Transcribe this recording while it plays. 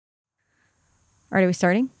All right, are we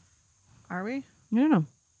starting? Are we? I don't know.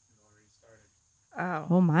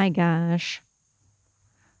 Oh my gosh.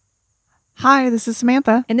 Hi, this is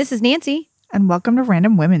Samantha, And this is Nancy. and welcome to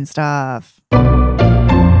Random Women Stuff. We're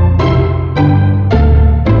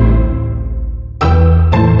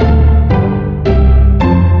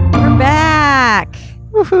back.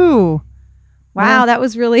 Woohoo! Wow, Well- that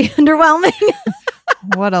was really underwhelming.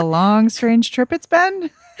 What a long, strange trip it's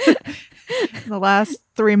been. The last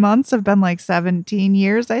 3 months have been like 17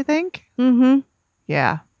 years, I think. Mm-hmm.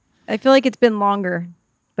 Yeah. I feel like it's been longer,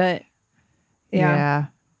 but yeah.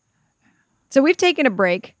 So we've taken a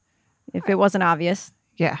break, if it wasn't obvious.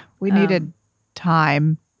 Yeah. We needed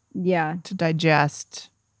time Yeah. to digest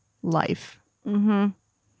life. Mm-hmm.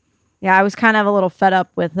 Yeah, I was kind of a little fed up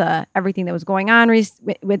with everything that was going on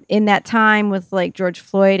in that time with like George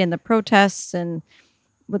Floyd and the protests and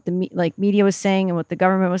what the media was saying and what the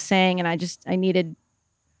government was saying, and I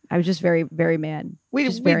was just very, very mad.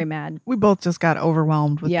 Very mad. We both just got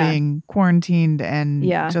overwhelmed with being quarantined and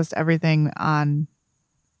just everything on,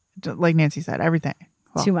 like Nancy said, everything.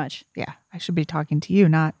 Well, too much. Yeah. I should be talking to you,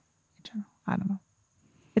 not, I don't know.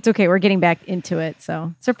 It's okay. We're getting back into it.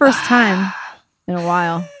 So it's our first time in a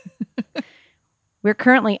while. We're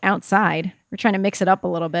currently outside. We're trying to mix it up a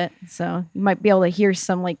little bit. So you might be able to hear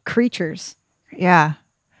some like creatures. Yeah.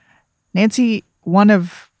 Nancy, one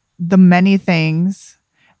of the many things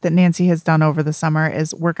that Nancy has done over the summer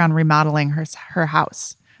is work on remodeling her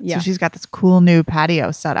house. Yeah. So she's got this cool new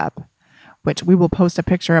patio set up, which we will post a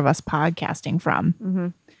picture of us podcasting from. Mm-hmm.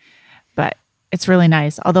 But it's really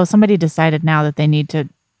nice. Although somebody decided now that they need to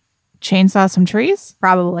chainsaw some trees.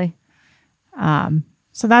 Probably.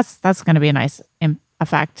 So that's going to be a nice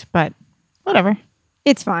effect, but whatever.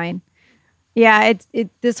 It's fine. Yeah,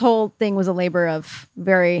 this whole thing was a labor of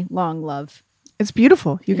very long love. It's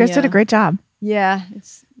beautiful. You guys did a great job. Yeah,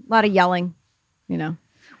 it's a lot of yelling, you know.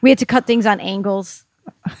 We had to cut things on angles.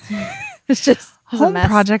 It's just home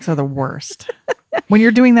projects are the worst when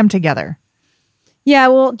you're doing them together. Yeah,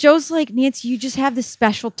 well, Joe's like, Nancy, you just have this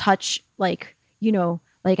special touch, like, you know,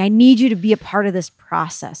 like I need you to be a part of this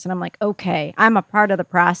process. And I'm like, okay, I'm a part of the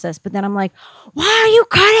process. But then I'm like, why are you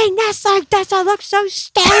cutting this like this? I look so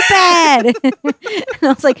stupid. And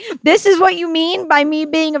I was like, this is what you mean by me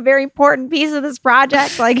being a very important piece of this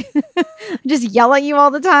project? Like, just yell at you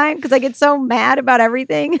all the time because I get so mad about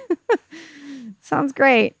everything. Sounds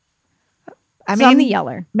great. I mean, I'm the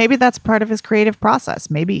yeller. Maybe that's part of his creative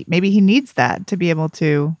process. Maybe he needs that to be able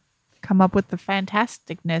to come up with the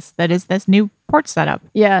fantasticness that is this new porch setup.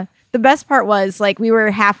 Yeah. The best part was like we were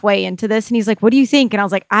halfway into this and he's like, what do you think? And I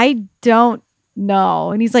was like, I don't know.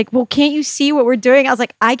 And he's like, well, can't you see what we're doing? I was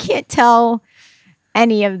like, I can't tell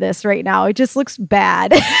any of this right now. It just looks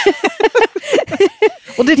bad.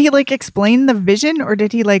 Well, did he like explain the vision or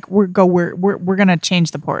did he like we're going to change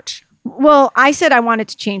the porch? Well, I said I wanted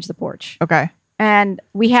to change the porch. Okay. And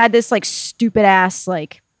we had this like stupid ass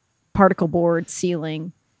like particle board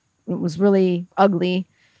ceiling. It was really ugly.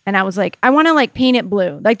 And I was like, I want to like paint it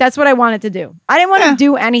blue. Like that's what I wanted to do. I didn't want to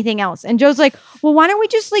do anything else. And Joe's like, well, why don't we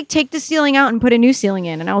just like take the ceiling out and put a new ceiling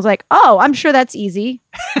in? And I was like, oh, I'm sure that's easy.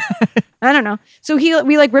 I don't know. So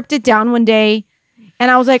we like ripped it down one day and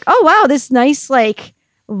I was like, oh, wow, this nice like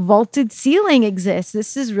vaulted ceiling exists.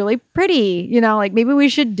 This is really pretty. You know, like maybe we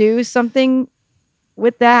should do something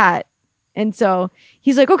with that. And so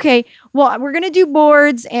he's like, okay, well, we're going to do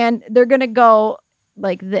boards and they're going to go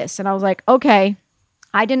like this. And I was like, okay.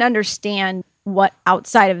 I didn't understand what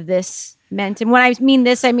outside of this meant. And when I mean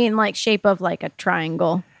this, I mean like shape of like a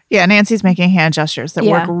triangle. Yeah, Nancy's making hand gestures that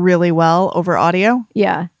work really well over audio.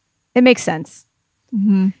 Yeah, it makes sense.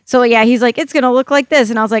 Mm-hmm. So yeah, he's like, it's going to look like this.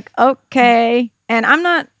 And I was like, okay. And I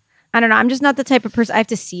don't know. I'm just not the type of person. I have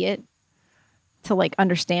to see it to like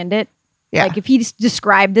understand it. Yeah. Like if he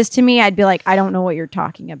described this to me, I'd be like, I don't know what you're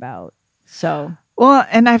talking about. So. Well,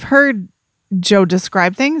 and I've heard Joe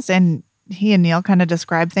describe things and he and Neil kind of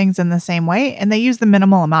describe things in the same way. And they use the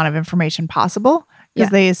minimal amount of information possible because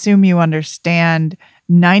they assume you understand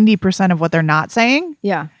 90% of what they're not saying.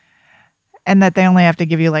 Yeah. And that they only have to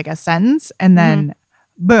give you like a sentence and then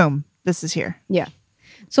boom, this is here. Yeah.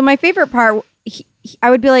 So my favorite part, I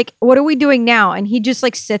would be like, what are we doing now? And he'd just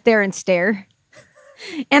like sit there and stare.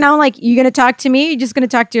 And I'm like, you going to talk to me? You're just going to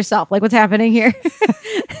talk to yourself. Like what's happening here?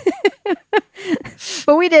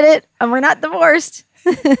 But we did it and we're not divorced.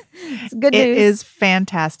 It's good news. It is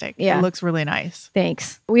fantastic. Yeah. It looks really nice.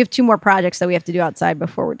 Thanks. We have 2 more projects that we have to do outside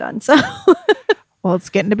before we're done. So well, it's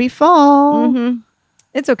getting to be fall. Mm-hmm.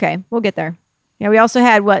 It's okay. We'll get there. Yeah, we also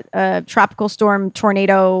had tropical storm,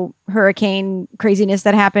 tornado, hurricane craziness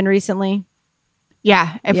that happened recently.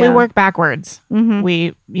 Yeah. If we Yeah. work backwards, Mhm.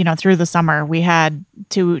 we, through the summer, we had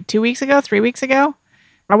 2 weeks ago, 3 weeks ago.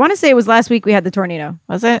 I want to say it was last week we had the tornado.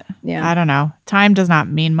 Was it? Yeah. I don't know. Time does not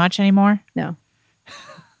mean much anymore. No.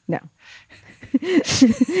 No.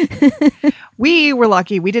 We were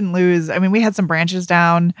lucky. We didn't lose. I mean, we had some branches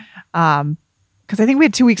down. Because I think we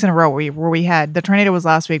had 2 weeks in a row where we had the tornado was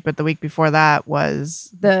last week, but the week before that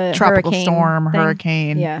was The tropical hurricane storm, thing.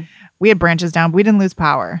 hurricane. Yeah. We had branches down, but we didn't lose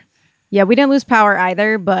power. Yeah, we didn't lose power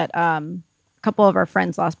either, but a couple of our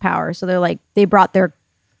friends lost power. So they brought their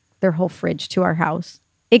whole fridge to our house.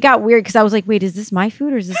 It got weird because I was like, wait, is this my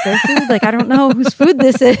food or is this their food? Like, I don't know whose food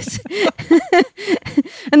this is.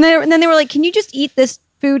 and then they were like, can you just eat this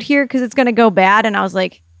food here because it's going to go bad? And I was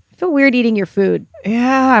like, I feel weird eating your food.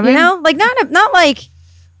 Yeah. I mean, Like not like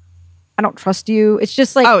I don't trust you. It's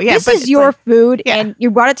just like, Oh, yeah, this but is it's your like- food Yeah. and you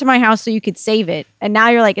brought it to my house so you could save it. And now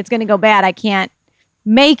you're like, it's going to go bad. I can't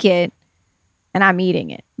make it and I'm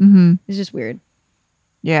eating it. mhm. It's just weird.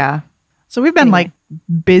 Yeah. So we've been Anyway.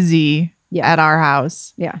 like busy Yeah. at our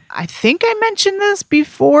house. Yeah. I think I mentioned this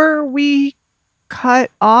before we cut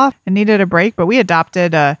off and needed a break, but we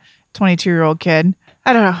adopted a 22-year-old kid.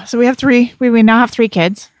 I don't know. So we have three. We now have 3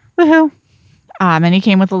 kids. Woohoo. And he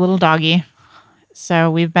came with a little doggy.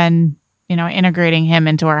 So we've been, integrating him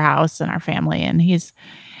into our house and our family, and he's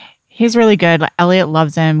really good. Like, Elliot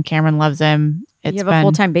loves him. Cameron loves him. You have a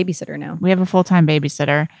full-time babysitter now. We have a full-time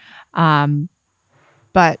babysitter.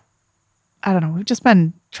 But I don't know. We've just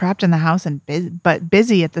been trapped in the house and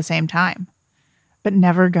busy at the same time, but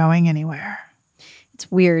never going anywhere. It's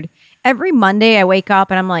weird. Every Monday I wake up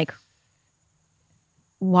and I'm like,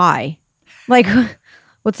 why? Like,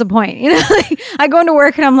 what's the point? Like, I go into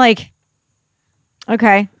work and I'm like,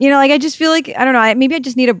 okay. Like I just feel like, I don't know. Maybe I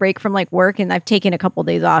just need a break from like work and I've taken a couple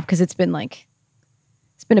days off because it's been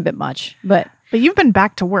a bit much. But you've been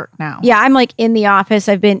back to work now. yeah, I'm like in the office.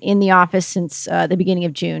 I've been in the office since the beginning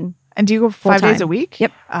of June. And do you go 5 days Full-time. a week?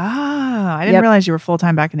 Yep. Ah, I didn't Yep. realize you were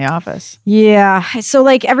full-time back in the office. Yeah. So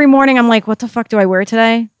like every morning I'm like, what the fuck do I wear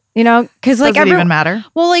today? Because like Does it even matter?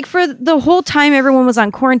 Well, like for the whole time everyone was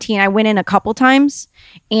on quarantine, I went in a couple times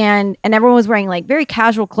and everyone was wearing like very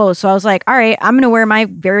casual clothes. So I was like, all right, I'm going to wear my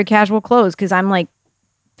very casual clothes because I'm like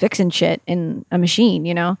fixing shit in a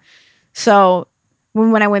machine. So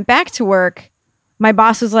when I went back to work, my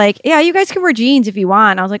boss was like, yeah, you guys can wear jeans if you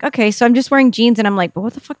want. I was like, okay. So I'm just wearing jeans and I'm like, but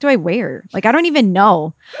what the fuck do I wear? Like, I don't even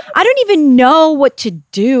know. I don't even know what to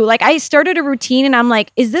do. Like I started a routine and I'm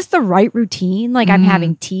like, is this the right routine? Like I'm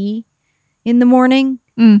having tea in the morning.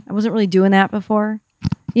 I wasn't really doing that before,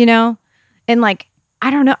 and like,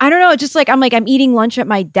 I don't know. Just like, I'm eating lunch at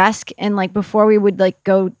my desk. And like before we would like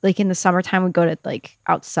go, like in the summertime, we'd go to like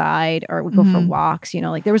outside or we'd go for walks,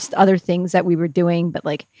 like there was other things that we were doing, but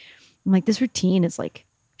like, I'm like, this routine is like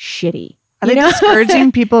shitty. Are they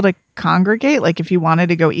discouraging people to congregate? Like if you wanted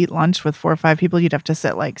to go eat lunch with 4 or 5 people, you'd have to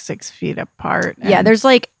sit like 6 feet apart. Yeah, there's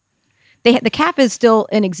like, the cap is still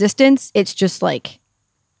in existence. It's just like,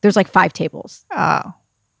 there's like 5 tables Oh.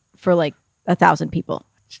 for like 1,000 people.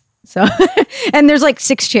 So, and there's like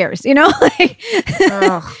 6 chairs, like,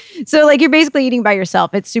 Ugh. so like you're basically eating by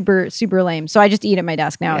yourself. It's super, super lame. So I just eat at my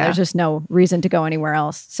desk now. Yeah. There's just no reason to go anywhere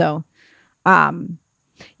else. So,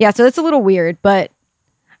 yeah, so it's a little weird, but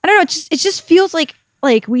I don't know. It just feels like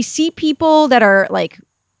we see people that are like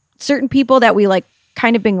certain people that we like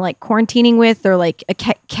kind of been like quarantining with or like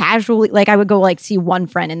casually, like I would go like see one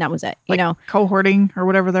friend and that was it, Like cohorting or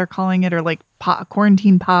whatever they're calling it, or like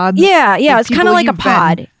quarantine pods. Yeah. Like It's kind people of like a you've been-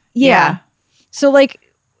 pod. Yeah. So like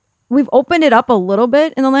we've opened it up a little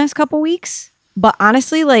bit in the last couple weeks, but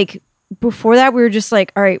honestly, like before that, we were just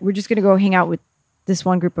like, all right, we're just going to go hang out with this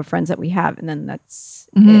one group of friends that we have. And then that's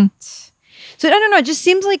it. So I don't know. It just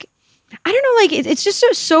seems like, I don't know, like it's just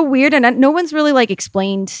so weird. And no one's really like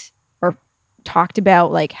explained or talked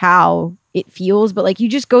about like how it feels, but like you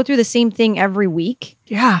just go through the same thing every week.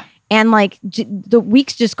 Yeah. And like the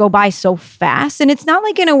weeks just go by so fast. And it's not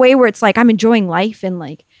like in a way where it's like I'm enjoying life and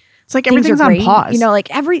like It's like things everything's are on great. pause.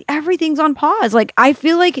 Like everything's on pause. Like I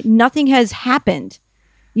feel like nothing has happened,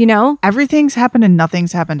 Everything's happened and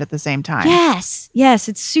nothing's happened at the same time. Yes.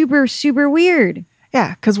 It's super, super weird.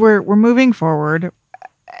 Yeah, because we're moving forward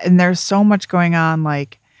and there's so much going on.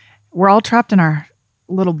 Like we're all trapped in our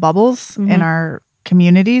little bubbles in our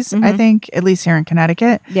communities, I think, at least here in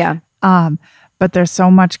Connecticut. Yeah. But there's so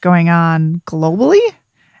much going on globally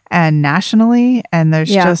and nationally, and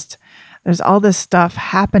there's all this stuff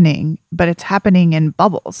happening, but it's happening in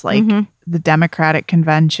bubbles. Like the Democratic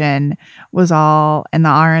convention was all, and the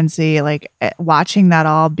RNC, like watching that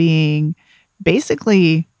all being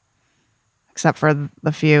basically, except for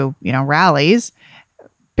the few, rallies,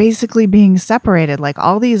 basically being separated. Like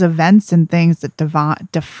all these events and things that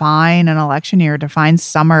define an election year, define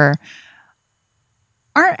summer,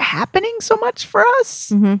 aren't happening so much for us.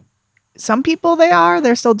 Mm-hmm. Some people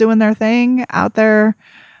they're still doing their thing out there.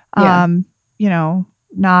 You know,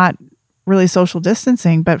 not really social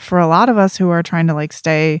distancing, but for a lot of us who are trying to like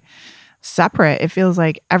stay separate, it feels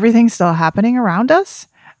like everything's still happening around us,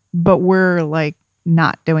 but we're like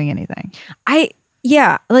not doing anything.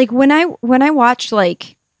 Like when I watch,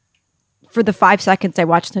 like, for the 5 seconds I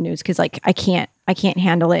watch the news, because like I can't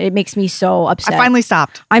handle it. It makes me so upset. I finally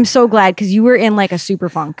stopped. I'm so glad, because you were in like a super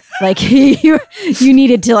funk. Like you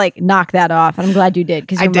needed to like knock that off, and I'm glad you did,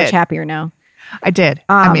 because you're much happier now. I did.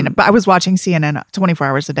 I mean, but I was watching CNN 24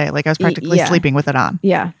 hours a day. Like I was practically sleeping with it on.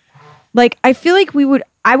 Yeah. Like I feel like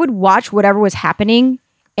I would watch whatever was happening,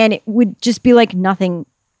 and it would just be like nothing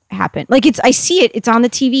happened. Like I see it, it's on the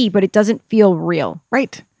TV, but it doesn't feel real.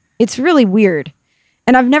 Right. It's really weird.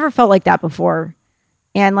 And I've never felt like that before.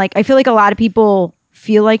 And like, I feel like a lot of people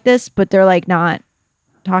feel like this, but they're like not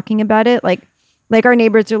talking about it. Like our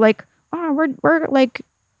neighbors are like, oh, we're like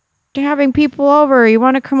having people over. You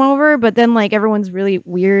want to come over? But then like everyone's really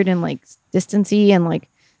weird and like distancy, and like,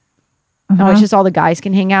 oh, it's just all the guys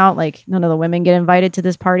can hang out. Like none of the women get invited to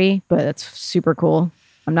this party, but it's super cool.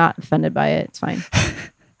 I'm not offended by it. It's fine.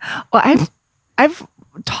 Well, I've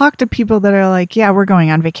talked to people that are like, yeah, we're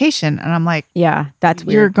going on vacation. And I'm like, yeah, that's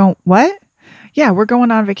weird. You're going, what? Yeah, we're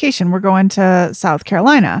going on vacation. We're going to South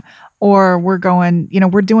Carolina, or we're going, you know,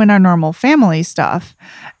 we're doing our normal family stuff.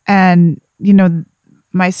 And, you know,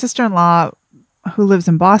 my sister-in-law who lives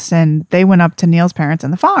in Boston, they went up to Neil's parents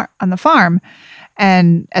on the farm.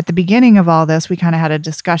 And at the beginning of all this, we kind of had a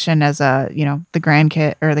discussion as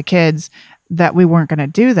the kids, that we weren't going to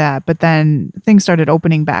do that. But then things started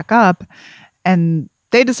opening back up, and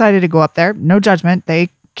they decided to go up there. No judgment. They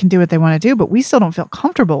can do what they want to do, but we still don't feel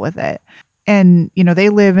comfortable with it. And, you know, they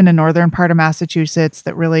live in a northern part of Massachusetts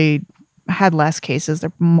that really had less cases.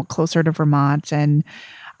 They're closer to Vermont. And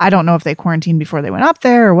I don't know if they quarantined before they went up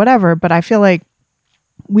there or whatever, but I feel like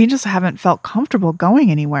we just haven't felt comfortable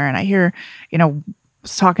going anywhere. And I hear, you know,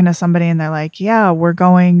 was talking to somebody and they're like, yeah, we're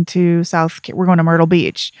going to Myrtle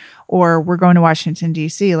Beach, or we're going to Washington,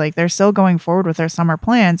 D.C. Like they're still going forward with their summer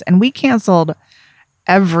plans, and we canceled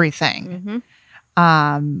everything.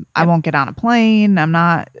 Mm-hmm. I won't get on a plane. I'm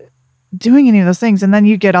not doing any of those things. And then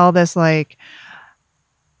you get all this like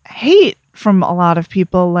hate from a lot of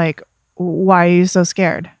people. Like, why are you so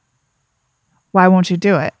scared? Why won't you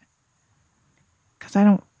do it? Because I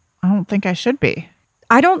don't think I should be.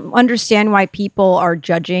 I don't understand why people are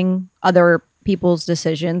judging other people's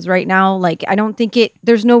decisions right now. Like, I don't think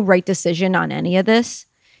there's no right decision on any of this.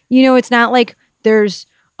 You know, it's not like there's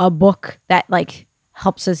a book that like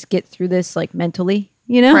helps us get through this like mentally,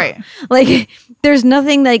 you know? Right. Like there's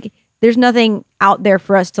nothing out there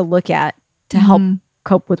for us to look at to help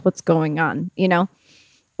cope with what's going on, you know?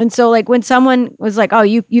 And so like when someone was like, oh,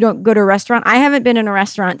 you don't go to a restaurant. I haven't been in a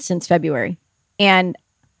restaurant since February. And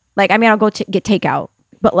like, I mean, I'll go get takeout,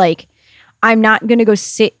 but like, I'm not going to go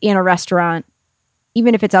sit in a restaurant,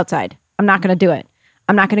 even if it's outside. I'm not going to do it.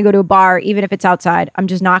 I'm not going to go to a bar, even if it's outside. I'm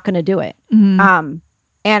just not going to do it. Mm-hmm.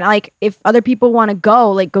 And like, if other people want to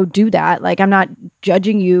go, like, go do that. Like, I'm not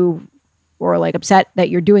judging you or like upset that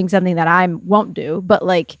you're doing something that I won't do. But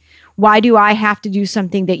like, why do I have to do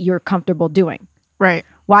something that you're comfortable doing? Right.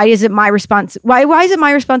 Why is it my why is it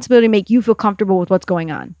my responsibility to make you feel comfortable with what's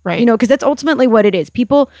going on? Right. You know, because that's ultimately what it is.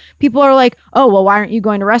 People are like, oh, well, why aren't you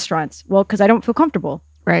going to restaurants? Well, because I don't feel comfortable.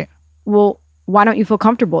 Right. Well, why don't you feel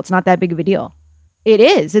comfortable? It's not that big of a deal. It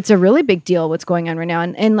is. It's a really big deal what's going on right now.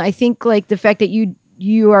 And I think like the fact that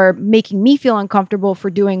you are making me feel uncomfortable for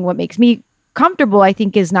doing what makes me comfortable, I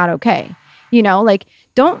think is not okay. You know, like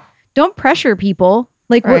don't pressure people.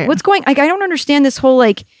 Like right. what's going, like, I don't understand this whole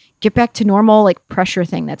like get back to normal, like pressure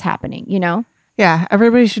thing that's happening, you know? Yeah.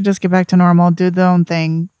 Everybody should just get back to normal, do their own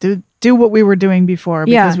thing, do what we were doing before,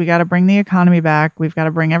 because we got to bring the economy back. We've got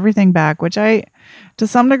to bring everything back, which to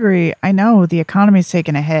some degree, I know the economy's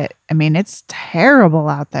taken a hit. I mean, it's terrible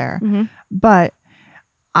out there, but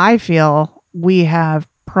I feel we have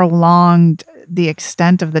prolonged the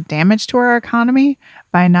extent of the damage to our economy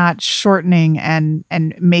by not shortening and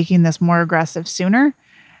making this more aggressive sooner.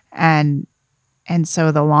 And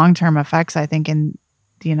so the long-term effects, I think, in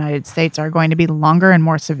the United States are going to be longer and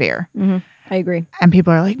more severe. Mm-hmm. I agree. And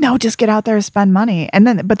people are like, no, just get out there and spend money.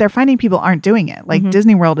 But they're finding people aren't doing it. Like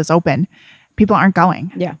Disney World is open. People aren't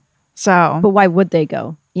going. Yeah. So. But why would they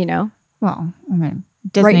go, you know? Well, I mean,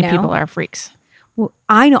 Disney people are freaks. Well,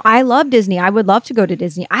 I know. I love Disney. I would love to go to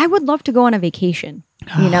Disney. I would love to go on a vacation.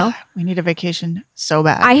 You know, We need a vacation so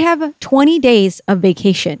bad. I have 20 days of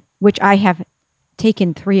vacation, which I have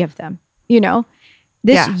taken 3 of them,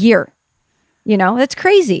 this year. That's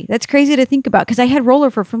crazy. That's crazy to think about because I had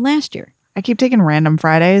rollover from last year. I keep taking random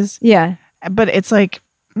Fridays. Yeah. But it's like,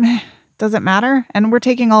 does it matter? And we're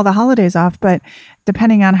taking all the holidays off. But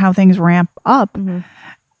depending on how things ramp up,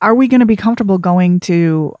 are we going to be comfortable going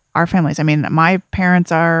to our families? I mean, my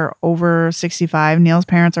parents are over 65. Neil's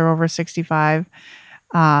parents are over 65.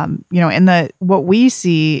 And what we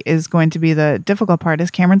see is going to be the difficult part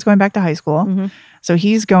is Cameron's going back to high school. So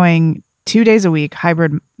he's going 2 days a week,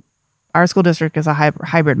 hybrid. Our school district is a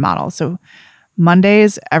hybrid model. So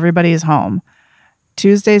Mondays, everybody is home.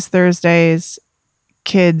 Tuesdays, Thursdays,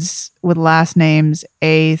 kids with last names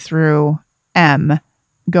A through M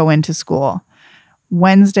go into school.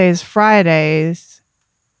 Wednesdays, Fridays,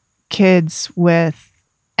 kids with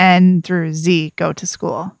N through Z go to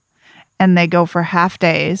school. And they go for half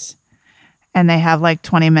days and they have like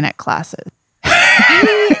 20-minute classes.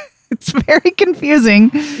 It's very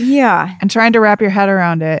confusing. Yeah. And trying to wrap your head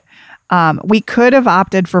around it. We could have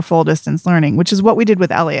opted for full distance learning, which is what we did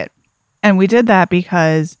with Elliot. And we did that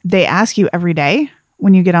because they ask you every day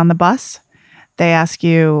when you get on the bus, they ask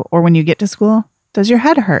you, or when you get to school, does your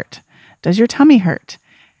head hurt? Does your tummy hurt?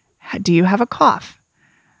 Do you have a cough?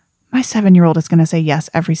 My 7-year-old is going to say yes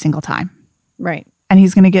every single time. Right. And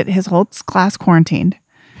he's going to get his whole class quarantined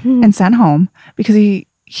and sent home because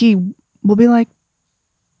he will be like,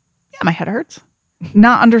 yeah, my head hurts.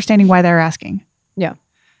 Not understanding why they're asking. Yeah.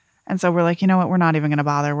 And so we're like, you know what? We're not even going to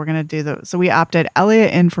bother. We're going to do so we opted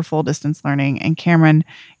Elliot in for full distance learning. And Cameron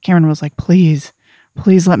was like, please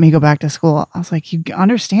let me go back to school. I was like, you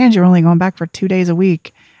understand you're only going back for 2 days a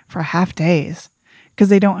week for half days because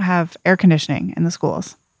they don't have air conditioning in the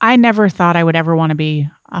schools. I never thought I would ever want to be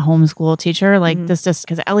a homeschool teacher. Like this just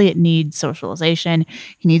because Elliot needs socialization.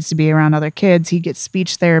 He needs to be around other kids. He gets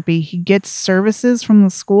speech therapy. He gets services from the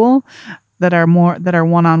school that are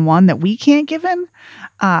one-on-one that we can't give him.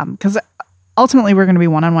 Because ultimately we're going to be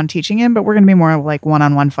one-on-one teaching him, but we're going to be more like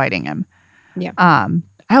one-on-one fighting him. Yeah.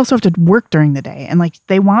 I also have to work during the day and like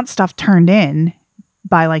they want stuff turned in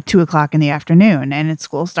by like 2:00 in the afternoon and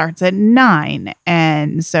school starts at 9.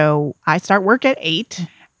 And so I start work at 8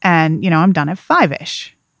 and, I'm done at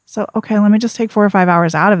 5-ish. So, okay, let me just take 4 or 5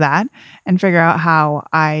 hours out of that and figure out how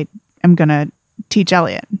I am going to teach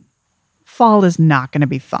Elliot. Fall is not going to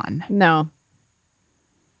be fun. No.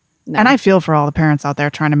 And I feel for all the parents out there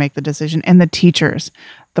trying to make the decision and the teachers,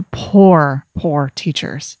 the poor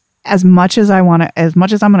teachers. As much as I'm going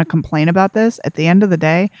to complain about this, at the end of the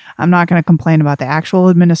day, I'm not going to complain about the actual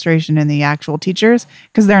administration and the actual teachers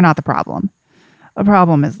because they're not the problem. The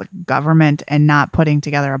problem is the government and not putting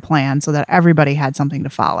together a plan so that everybody had something to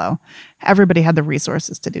follow. Everybody had the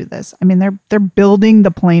resources to do this. I mean, they're building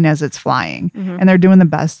the plane as it's flying and they're doing the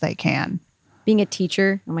best they can. Being a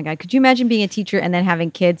teacher, oh my God, could you imagine being a teacher and then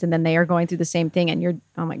having kids and then they are going through the same thing and you're,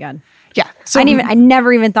 oh my God. Yeah. So I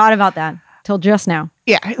never even thought about that till just now.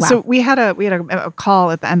 Yeah. Wow. So we had a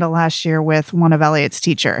call at the end of last year with one of Elliot's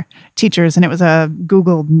teachers, and it was a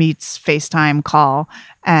Google Meets FaceTime call.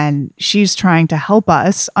 And she's trying to help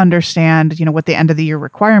us understand, what the end of the year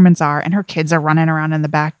requirements are. And her kids are running around in the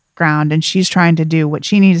background and she's trying to do what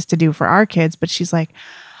she needs to do for our kids. But she's like,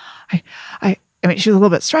 I mean, she's a little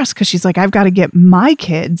bit stressed because she's like, I've got to get my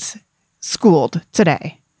kids schooled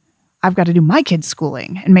today. I've got to do my kids'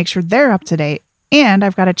 schooling and make sure they're up to date. And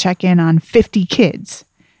I've got to check in on 50 kids.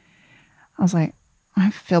 I was like,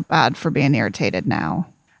 I feel bad for being irritated now.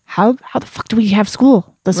 How the fuck do we have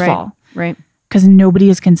school this fall? Right. Because nobody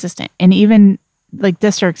is consistent. And even like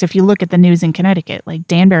districts, if you look at the news in Connecticut, like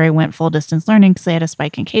Danbury went full distance learning because they had a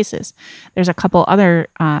spike in cases. There's a couple other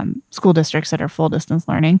school districts that are full distance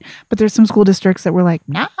learning, but there's some school districts that were like,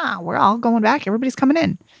 nah, we're all going back. Everybody's coming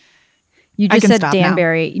in. You just said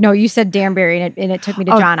Danbury. No, you said Danbury and it took me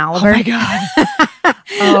to John Oliver. Oh my God.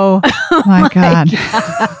 Oh my God.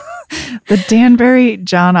 The Danbury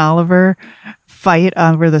John Oliver fight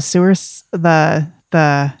over the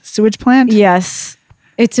sewage plant. Yes.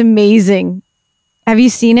 It's amazing. Have you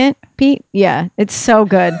seen it, Pete? Yeah, it's so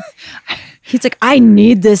good. He's like, I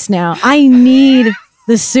need this now. I need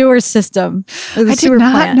the sewer system. I did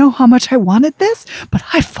not know how much I wanted this, but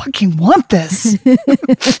I fucking want this.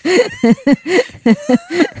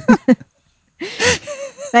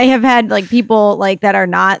 I have had like people like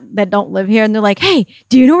that don't live here and they're like, hey,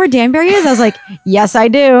 do you know where Danbury is? I was like, yes, I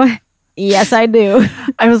do. Yes, I do.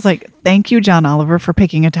 I was like, thank you, John Oliver, for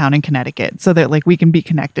picking a town in Connecticut so that like we can be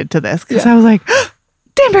connected to this. Because I was like,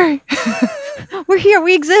 Danbury. We're here.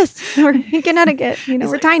 We exist. We're in Connecticut.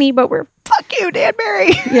 We're tiny, but we're fuck you,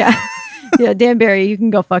 Danbury. Yeah. Yeah, Dan Barry, you can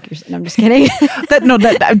go fuck yourself. No, I'm just kidding.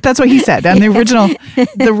 That's what he said on the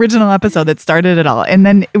original episode that started it all. And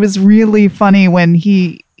then it was really funny when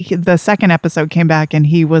the second episode came back and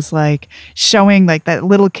he was like showing like that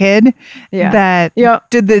little kid that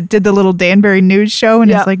did the little Danbury news show, and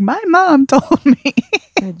it's like, my mom told me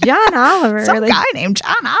John Oliver, some guy named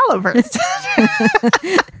John Oliver.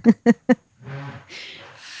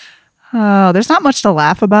 Oh, there's not much to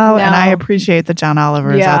laugh about, and I appreciate that John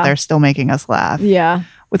Oliver is out there still making us laugh. Yeah,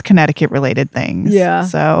 with Connecticut related things. Yeah.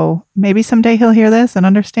 So maybe someday he'll hear this and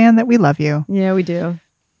understand that we love you. Yeah, we do.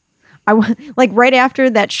 Like right after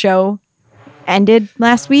that show ended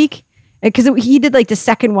last week, because he did like the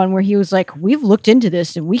second one where he was like, we've looked into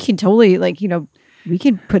this and we can totally we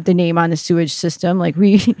can put the name on the sewage system. Like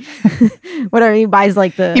whatever, he buys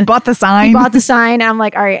like he bought the sign. He bought the sign. And I'm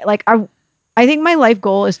like, all right, like I think my life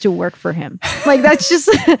goal is to work for him. Like that's just,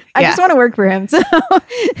 I just want to work for him. So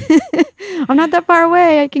I'm not that far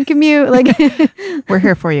away. I can commute. Like we're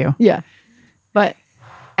here for you. Yeah. But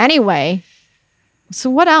anyway, so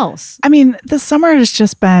what else? I mean, the summer has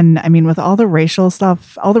just been, with all the racial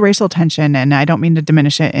stuff, all the racial tension, and I don't mean to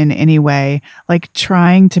diminish it in any way, like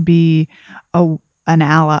trying to be an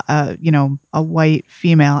ally, a white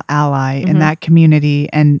female ally in that community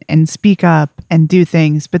and speak up and do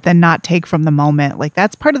things, but then not take from the moment. Like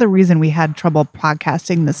that's part of the reason we had trouble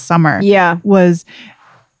podcasting this summer. Yeah. Was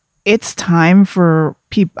it's time for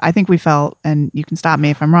people. I think we felt, and you can stop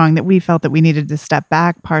me if I'm wrong, that we felt that we needed to step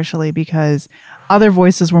back partially because other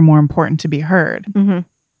voices were more important to be heard. Mm-hmm.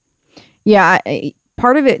 Yeah.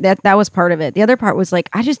 Part of it, that was part of it. The other part was like,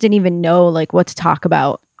 I just didn't even know like what to talk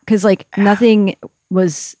about. Because like nothing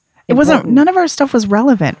was important. It wasn't, none of our stuff was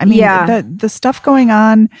relevant. The stuff going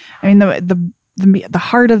on, the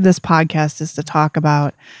heart of this podcast is to talk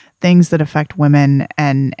about things that affect women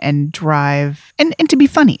and drive and to be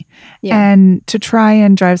funny and to try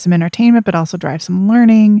and drive some entertainment, but also drive some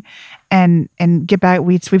learning and get back.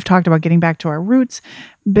 We've talked about getting back to our roots,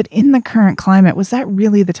 but in the current climate, was that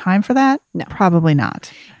really the time for that? No, probably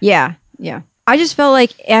not. Yeah. Yeah. I just felt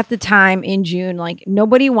like at the time in June, like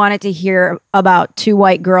nobody wanted to hear about two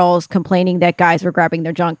white girls complaining that guys were grabbing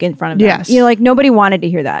their junk in front of them. Yes. Like nobody wanted to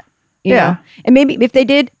hear that. You know? And maybe if they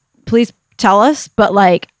did, please tell us. But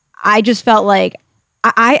like, I just felt like,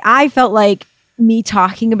 I felt like me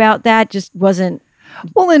talking about that just wasn't.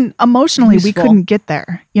 Well, and emotionally, useful. We couldn't get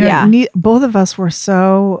there. Both of us were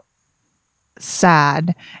so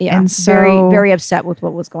sad and so very, very upset with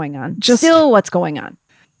what was going on. Still what's going on.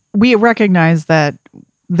 We recognize that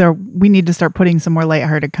we need to start putting some more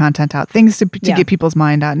lighthearted content out, things to get people's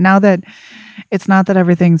mind out. Now that it's not that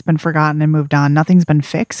everything's been forgotten and moved on, nothing's been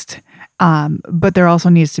fixed, but there also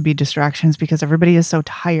needs to be distractions because everybody is so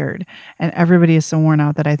tired and everybody is so worn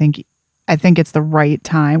out that I think it's the right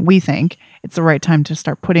time. We think it's the right time to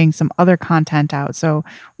start putting some other content out. So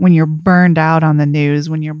when you're burned out on the news,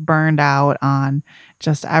 when you're burned out on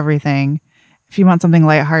just everything, if you want something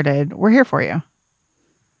lighthearted, we're here for you.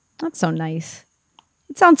 That's so nice.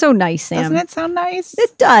 It sounds so nice, Sam. Doesn't it sound nice?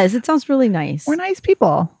 It does. It sounds really nice. We're nice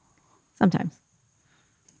people. Sometimes.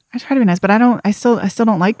 I try to be nice, but I still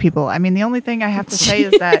don't like people. The only thing I have to say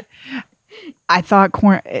is that I thought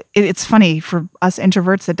it's funny for us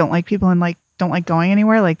introverts that don't like people and like don't like going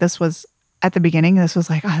anywhere. Like this was at the beginning, this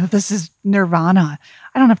was like, oh, this is nirvana.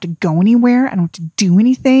 I don't have to go anywhere. I don't have to do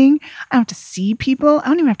anything. I don't have to see people. I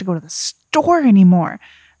don't even have to go to the store anymore.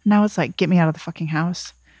 Now it's like, get me out of the fucking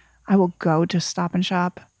house. I will go to Stop and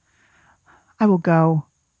Shop. I will go.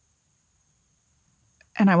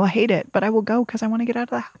 And I will hate it, but I will go because I want to get out of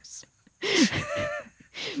the house.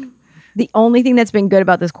 The only thing that's been good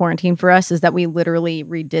about this quarantine for us is that we literally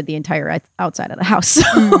redid the entire outside of the house.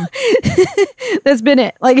 So that's been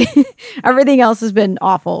it. Like everything else has been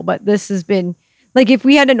awful, but this has been like, if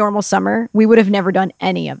we had a normal summer, we would have never done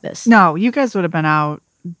any of this. No, you guys would have been out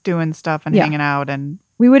doing stuff and hanging out, and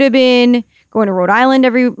we would have been going to Rhode Island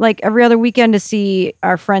every other weekend to see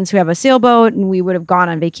our friends who have a sailboat, and we would have gone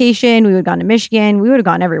on vacation. We would have gone to Michigan. We would have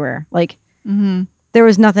gone everywhere. Like there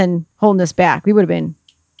was nothing holding us back. We would have been.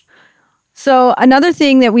 So another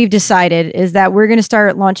thing that we've decided is that we're going to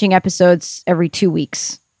start launching episodes every 2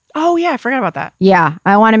 weeks. Oh yeah, I forgot about that. Yeah,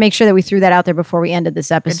 I want to make sure that we threw that out there before we ended this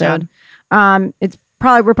episode. We're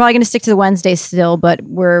probably going to stick to the Wednesday still, but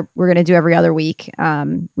we're going to do every other week.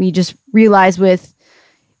 We just realized with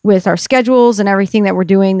our schedules and everything that we're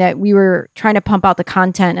doing that we were trying to pump out the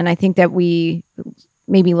content, and I think that we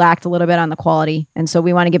maybe lacked a little bit on the quality, and so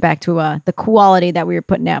we want to get back to the quality that we were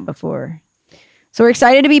putting out before. So we're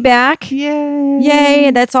excited to be back.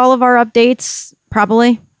 Yay. That's all of our updates,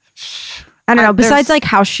 probably. I don't know. Besides like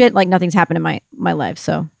house shit, like nothing's happened in my life.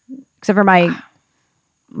 So except for my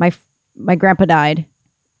grandpa died,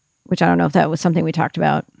 which I don't know if that was something we talked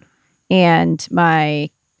about, and my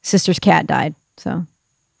sister's cat died. So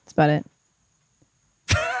that's about it.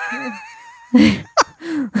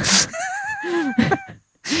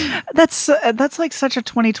 That's like such a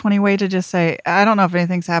 2020 way to just say, I don't know if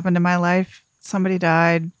anything's happened in my life. Somebody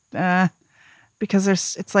died. Because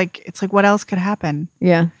it's like what else could happen?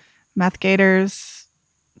 Yeah. Meth gators,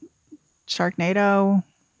 Sharknado.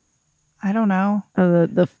 I don't know.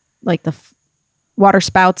 The water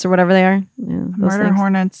spouts or whatever they are. Yeah, Murder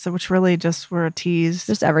hornets, which really just were a tease.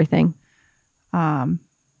 Just everything. Yeah,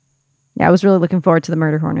 I was really looking forward to the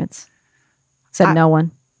murder hornets. Said no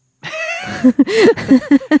one.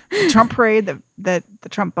 Trump parade, the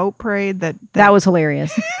Trump boat parade that was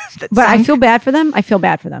hilarious. But I feel bad for them.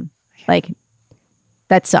 Like,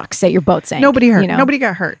 that sucks that your boat sank. Nobody hurt. Nobody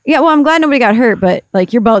got hurt. Yeah, well, I'm glad nobody got hurt, but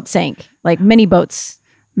like your boat sank. Like many boats.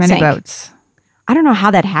 I don't know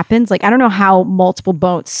how that happens. Like, I don't know how multiple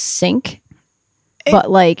boats sink.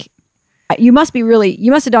 But like, you must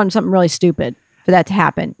have done something really stupid for that to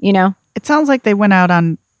happen, you know? It sounds like they went out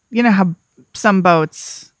on, you know how some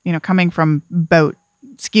boats, you know, coming from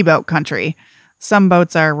ski boat country, some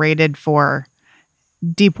boats are rated for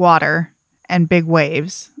deep water and big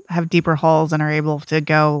waves, have deeper hulls and are able to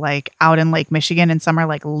go like out in Lake Michigan, and some are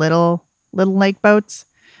like little lake boats.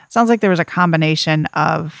 Sounds like there was a combination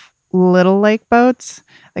of little lake boats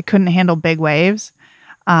that couldn't handle big waves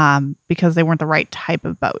because they weren't the right type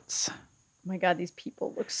of boats. Oh my God, these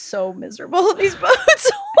people look so miserable in these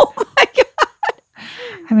boats. Oh my God.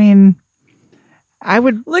 I mean, I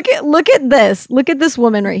would look at this. Look at this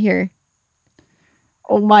woman right here.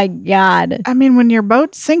 Oh my God. I mean, when your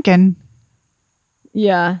boat's sinking.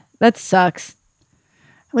 Yeah, that sucks.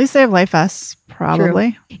 At least they have life vests,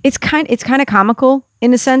 probably. True. It's kind of comical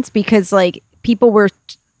in a sense because like people were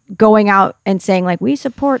going out and saying like we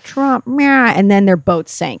support Trump, and then their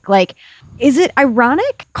boats sank. Like, is it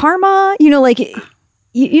ironic karma? You know, like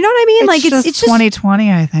you know what I mean? Like it's just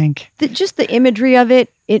 2020. I think just the imagery of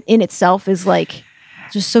it in itself is like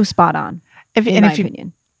just so spot on. In my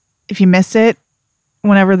opinion, if you missed it,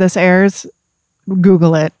 whenever this airs,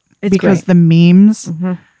 Google it. It's because great. The memes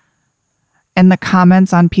and the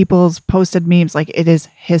comments on people's posted memes, like it is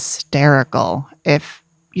hysterical if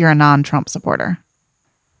you're a non-Trump supporter.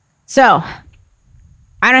 So,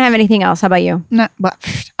 I don't have anything else. How about you? No, well,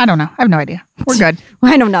 I don't know. I have no idea. We're good.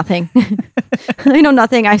 I know nothing. I know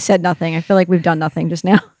nothing. I said nothing. I feel like we've done nothing just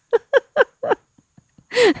now.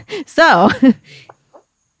 So,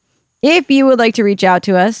 if you would like to reach out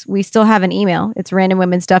to us, we still have an email. It's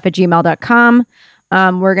randomwomenstuff@gmail.com.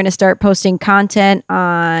 We're going to start posting content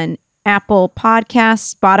on Apple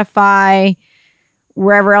Podcasts, Spotify,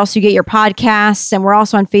 wherever else you get your podcasts. And we're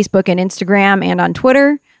also on Facebook and Instagram and on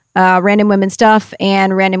Twitter, Random Women Stuff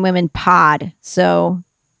and Random Women Pod. So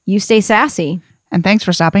you stay sassy. And thanks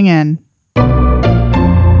for stopping in.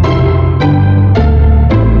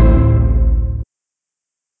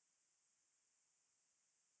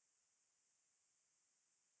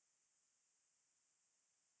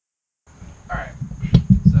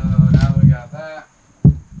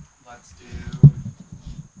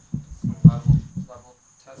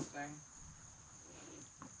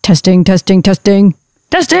 Testing.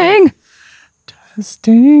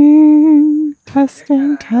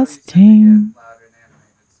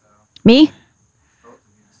 Me?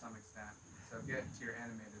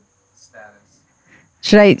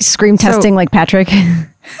 Should I scream testing like Patrick?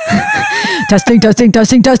 Testing.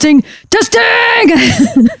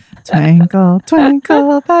 Twinkle,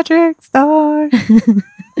 twinkle, Patrick star.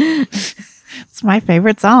 It's my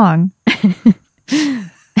favorite song.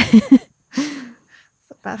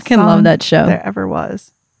 I can love that show. There ever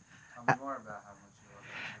was.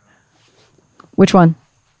 Which one?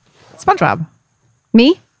 SpongeBob.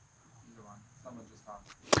 Me?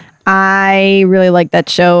 I really like that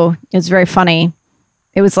show. It's very funny.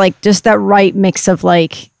 It was like just that right mix of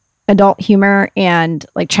like adult humor and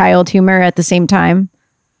like child humor at the same time.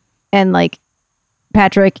 And like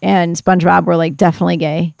Patrick and SpongeBob were like definitely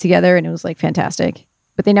gay together, and it was like fantastic.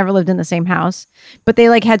 But they never lived in the same house. But they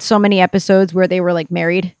like had so many episodes where they were like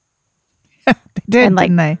married. They did, and, like,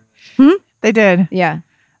 didn't they? They did. Yeah.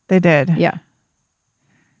 They did. Yeah.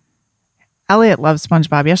 Elliot loves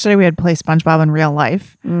SpongeBob. Yesterday we had to play SpongeBob in real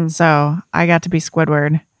life. So I got to be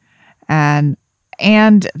Squidward. And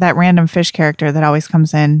that random fish character that always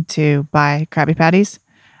comes in to buy Krabby Patties.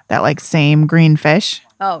 That like same green fish.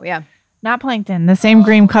 Oh, yeah. Not plankton. The same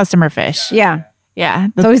green customer fish. Yeah. Yeah.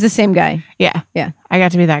 It's always the same guy. Yeah. Yeah. I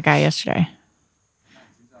got to be that guy yesterday.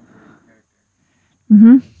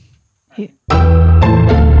 He